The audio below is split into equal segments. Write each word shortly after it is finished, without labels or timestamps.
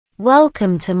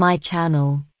Welcome to my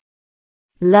channel.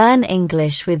 Learn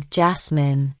English with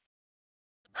Jasmine.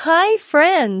 Hi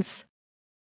friends!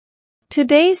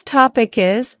 Today's topic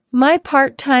is my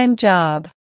part-time job.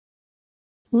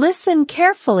 Listen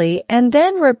carefully and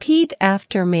then repeat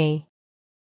after me.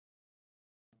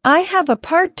 I have a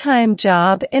part-time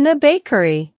job in a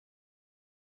bakery.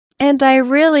 And I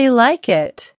really like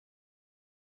it.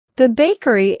 The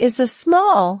bakery is a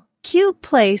small, cute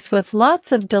place with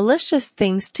lots of delicious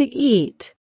things to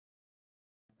eat.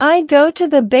 I go to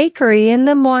the bakery in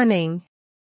the morning.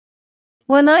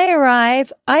 When I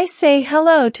arrive, I say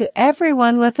hello to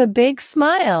everyone with a big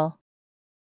smile.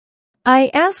 I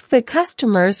ask the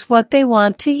customers what they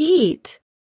want to eat.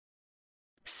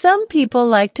 Some people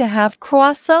like to have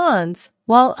croissants,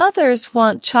 while others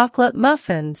want chocolate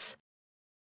muffins.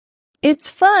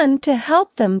 It's fun to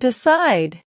help them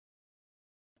decide.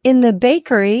 In the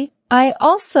bakery, I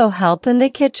also help in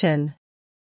the kitchen.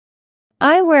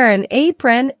 I wear an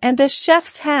apron and a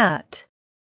chef's hat.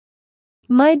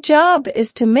 My job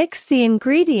is to mix the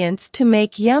ingredients to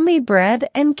make yummy bread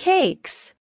and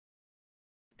cakes.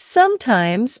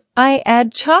 Sometimes, I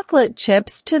add chocolate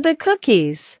chips to the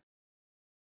cookies.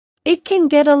 It can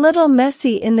get a little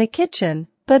messy in the kitchen,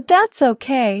 but that's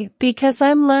okay because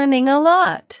I'm learning a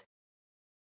lot.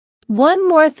 One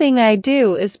more thing I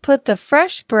do is put the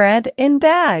fresh bread in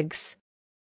bags.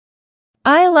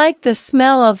 I like the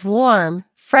smell of warm,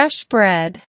 fresh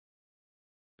bread.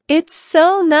 It's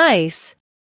so nice.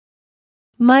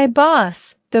 My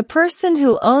boss, the person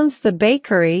who owns the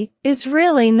bakery, is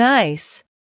really nice.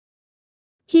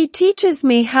 He teaches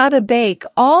me how to bake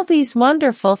all these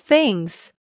wonderful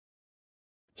things.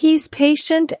 He's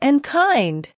patient and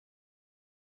kind.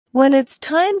 When it's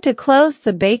time to close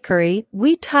the bakery,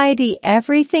 we tidy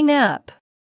everything up.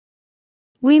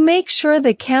 We make sure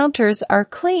the counters are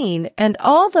clean and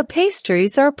all the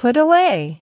pastries are put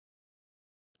away.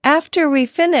 After we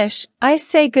finish, I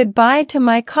say goodbye to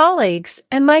my colleagues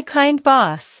and my kind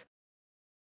boss.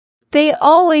 They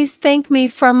always thank me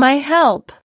for my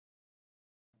help.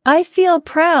 I feel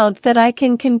proud that I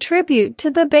can contribute to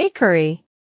the bakery.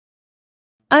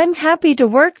 I'm happy to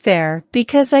work there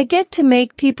because I get to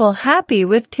make people happy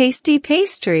with tasty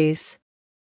pastries.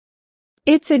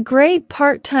 It's a great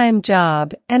part-time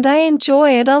job and I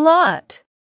enjoy it a lot.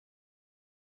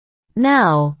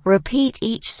 Now, repeat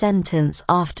each sentence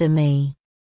after me.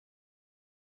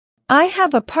 I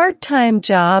have a part-time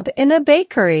job in a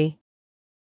bakery.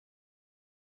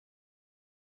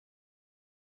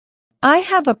 I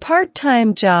have a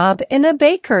part-time job in a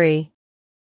bakery.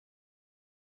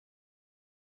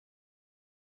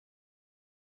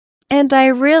 And I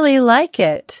really like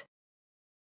it.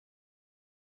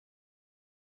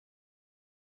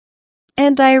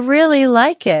 And I really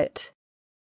like it.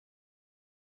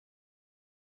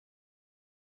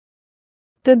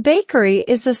 The bakery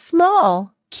is a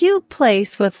small, cute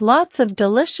place with lots of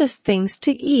delicious things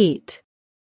to eat.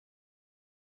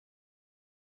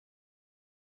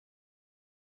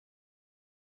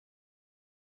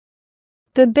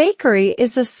 The bakery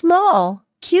is a small,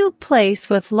 cute place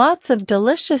with lots of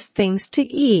delicious things to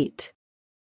eat.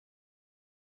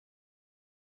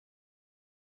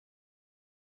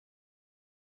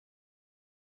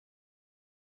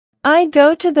 I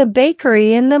go to the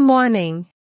bakery in the morning.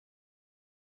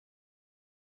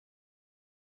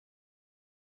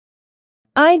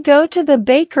 I go to the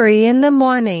bakery in the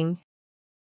morning.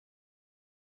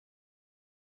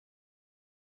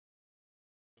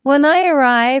 When I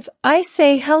arrive, I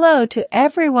say hello to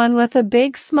everyone with a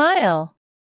big smile.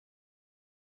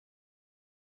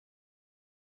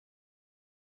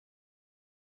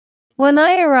 When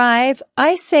I arrive,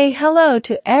 I say hello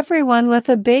to everyone with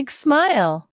a big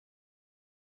smile.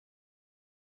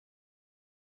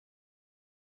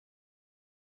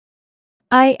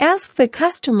 I ask the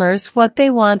customers what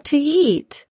they want to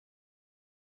eat.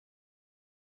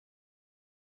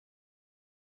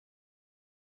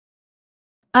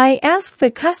 I ask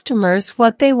the customers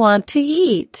what they want to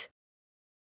eat.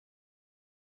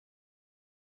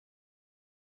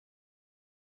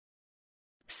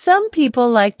 Some people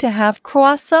like to have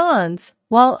croissants,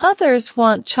 while others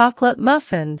want chocolate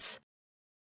muffins.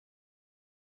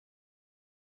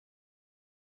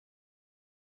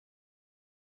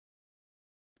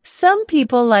 Some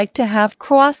people like to have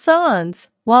croissants,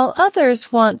 while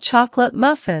others want chocolate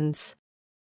muffins.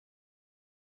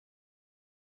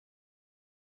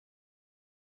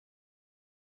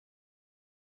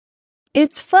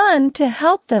 It's fun to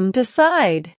help them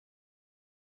decide.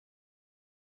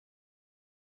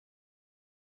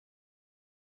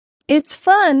 It's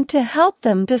fun to help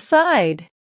them decide.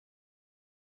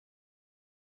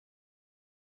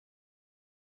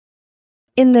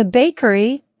 In the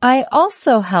bakery, I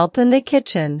also help in the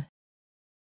kitchen.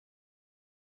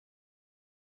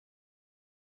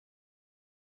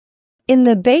 In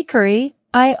the bakery,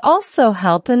 I also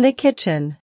help in the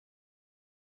kitchen.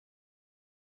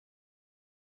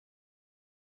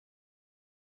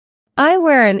 I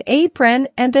wear an apron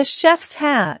and a chef's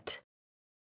hat.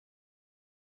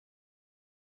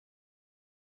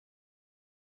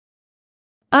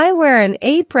 I wear an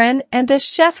apron and a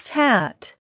chef's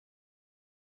hat.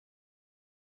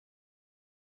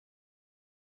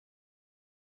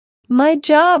 My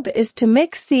job is to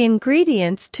mix the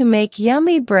ingredients to make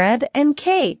yummy bread and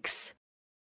cakes.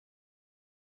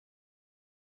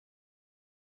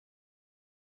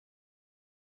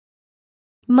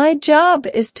 My job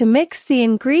is to mix the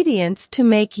ingredients to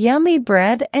make yummy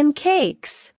bread and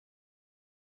cakes.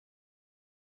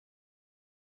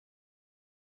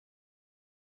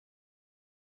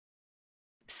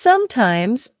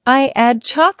 Sometimes I add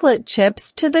chocolate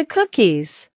chips to the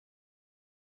cookies.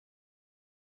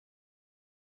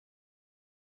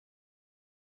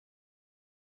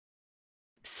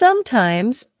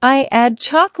 Sometimes I add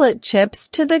chocolate chips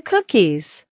to the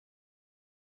cookies.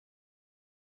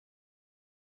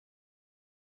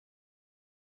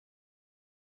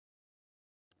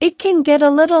 It can get a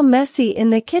little messy in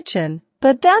the kitchen,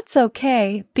 but that's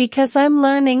okay because I'm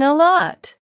learning a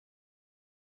lot.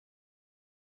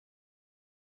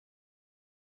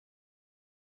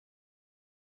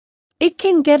 It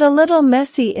can get a little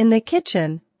messy in the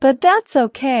kitchen, but that's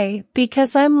okay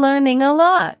because I'm learning a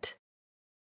lot.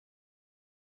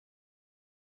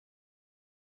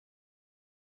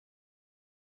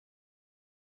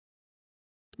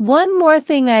 One more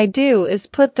thing I do is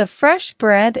put the fresh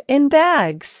bread in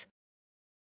bags.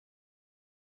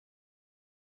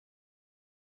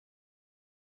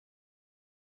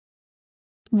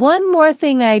 One more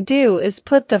thing I do is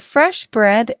put the fresh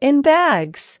bread in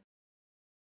bags.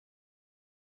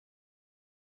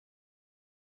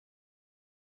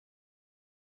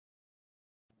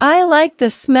 I like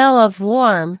the smell of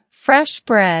warm, fresh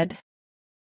bread.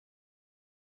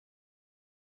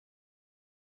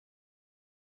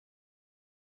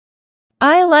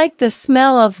 I like the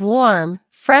smell of warm,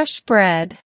 fresh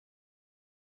bread.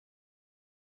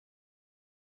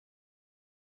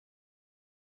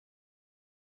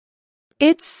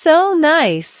 It's so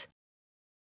nice.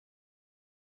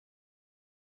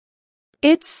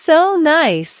 It's so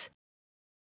nice.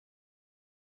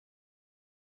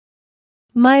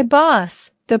 My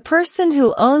boss, the person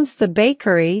who owns the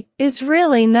bakery, is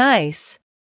really nice.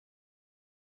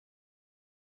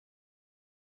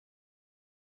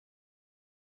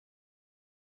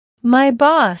 My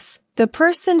boss, the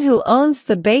person who owns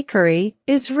the bakery,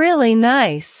 is really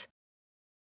nice.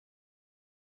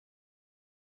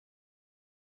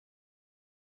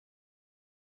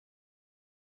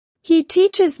 He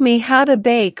teaches me how to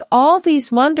bake all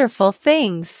these wonderful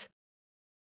things.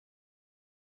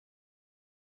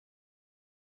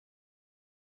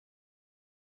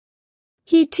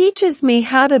 He teaches me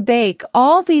how to bake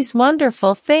all these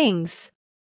wonderful things.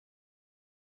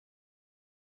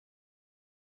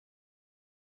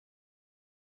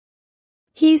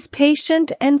 He's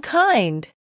patient and kind.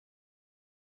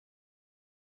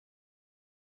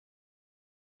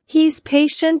 He's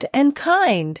patient and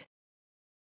kind.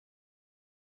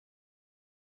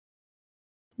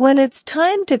 When it's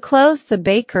time to close the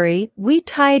bakery, we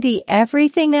tidy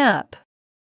everything up.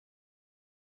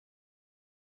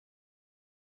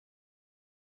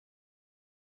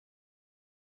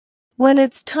 When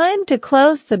it's time to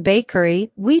close the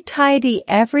bakery, we tidy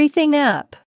everything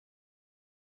up.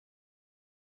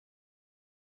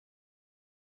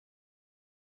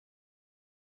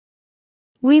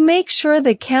 We make sure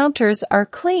the counters are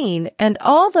clean and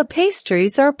all the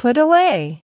pastries are put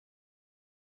away.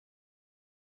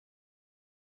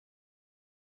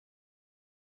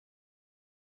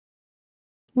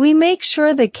 We make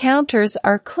sure the counters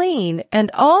are clean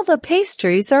and all the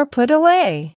pastries are put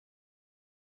away.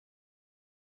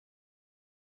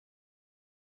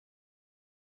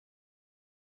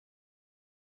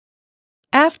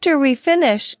 After we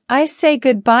finish, I say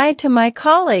goodbye to my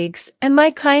colleagues and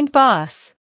my kind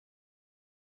boss.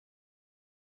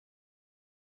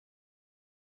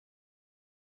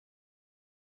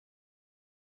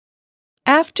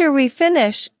 After we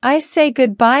finish, I say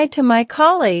goodbye to my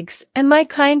colleagues and my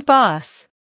kind boss.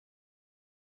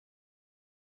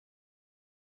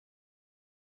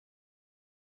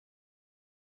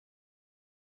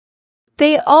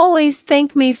 They always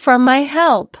thank me for my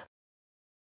help.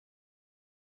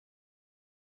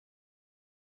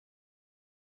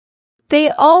 They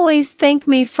always thank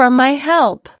me for my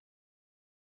help.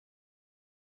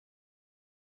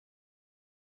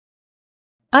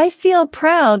 I feel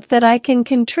proud that I can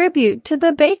contribute to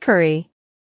the bakery.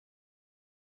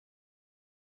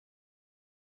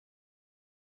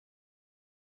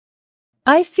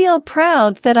 I feel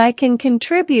proud that I can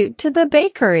contribute to the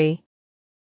bakery.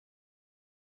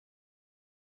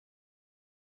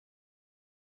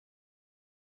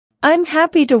 I'm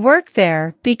happy to work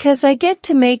there because I get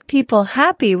to make people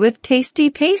happy with tasty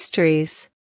pastries.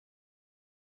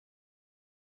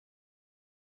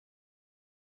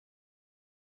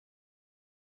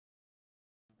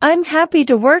 I'm happy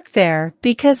to work there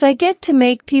because I get to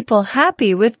make people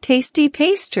happy with tasty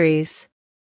pastries.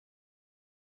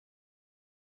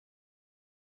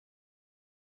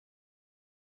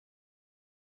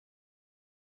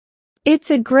 It's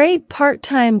a great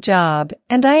part-time job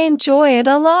and I enjoy it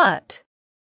a lot.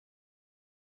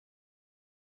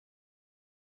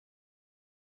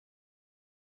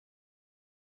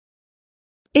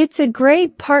 It's a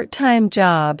great part-time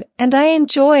job and I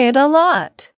enjoy it a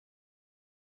lot.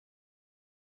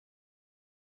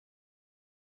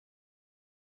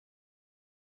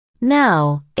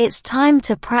 Now, it's time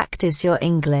to practice your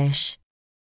English.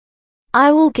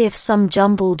 I will give some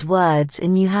jumbled words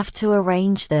and you have to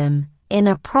arrange them in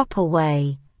a proper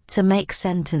way to make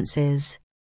sentences.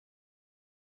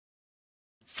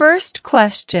 First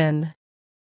question.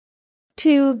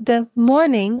 To the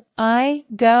morning I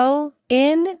go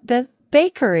in the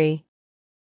bakery.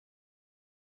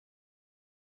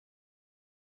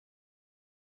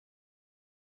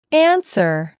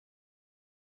 Answer.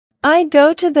 I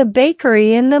go to the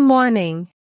bakery in the morning.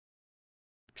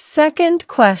 Second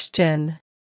question.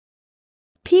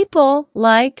 People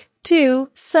like to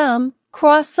some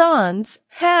croissants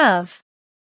have.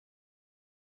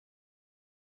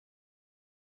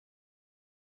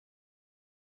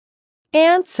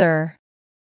 Answer.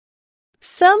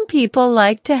 Some people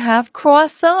like to have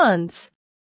croissants.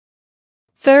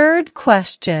 Third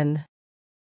question.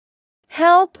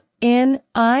 Help in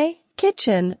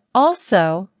kitchen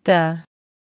also the.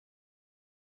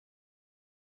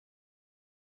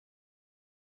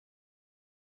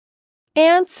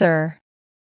 Answer.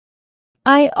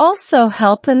 I also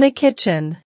help in the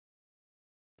kitchen.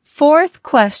 Fourth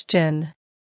question.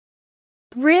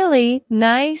 Really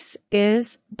nice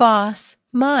is boss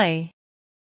my.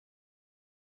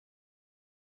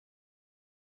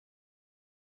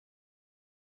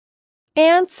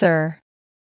 Answer.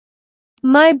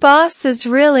 My boss is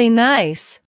really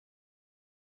nice.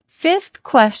 Fifth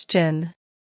question.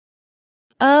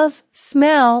 Of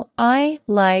smell I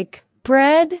like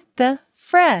bread the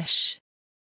fresh.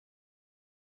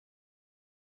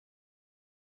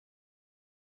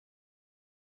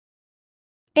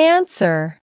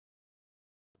 Answer.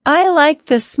 I like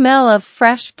the smell of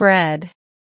fresh bread.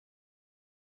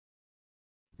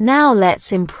 Now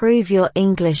let's improve your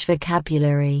English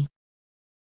vocabulary.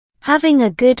 Having a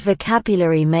good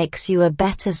vocabulary makes you a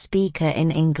better speaker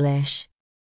in English.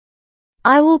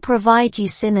 I will provide you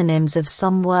synonyms of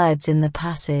some words in the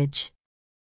passage.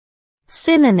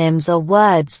 Synonyms are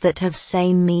words that have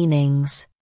same meanings.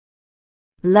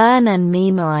 Learn and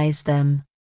memorize them.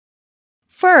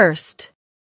 First.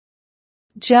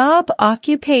 Job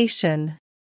occupation.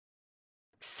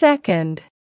 Second.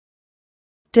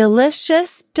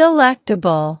 Delicious,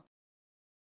 delectable.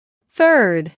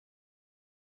 Third.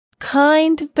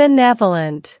 Kind,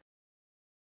 benevolent.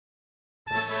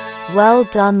 Well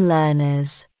done,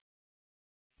 learners.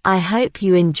 I hope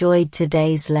you enjoyed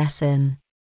today's lesson.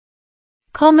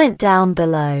 Comment down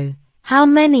below, how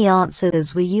many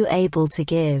answers were you able to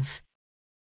give?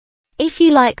 If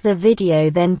you like the video,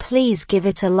 then please give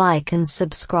it a like and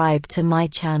subscribe to my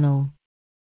channel.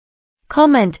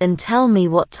 Comment and tell me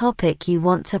what topic you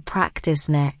want to practice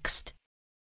next.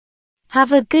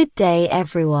 Have a good day,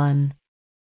 everyone.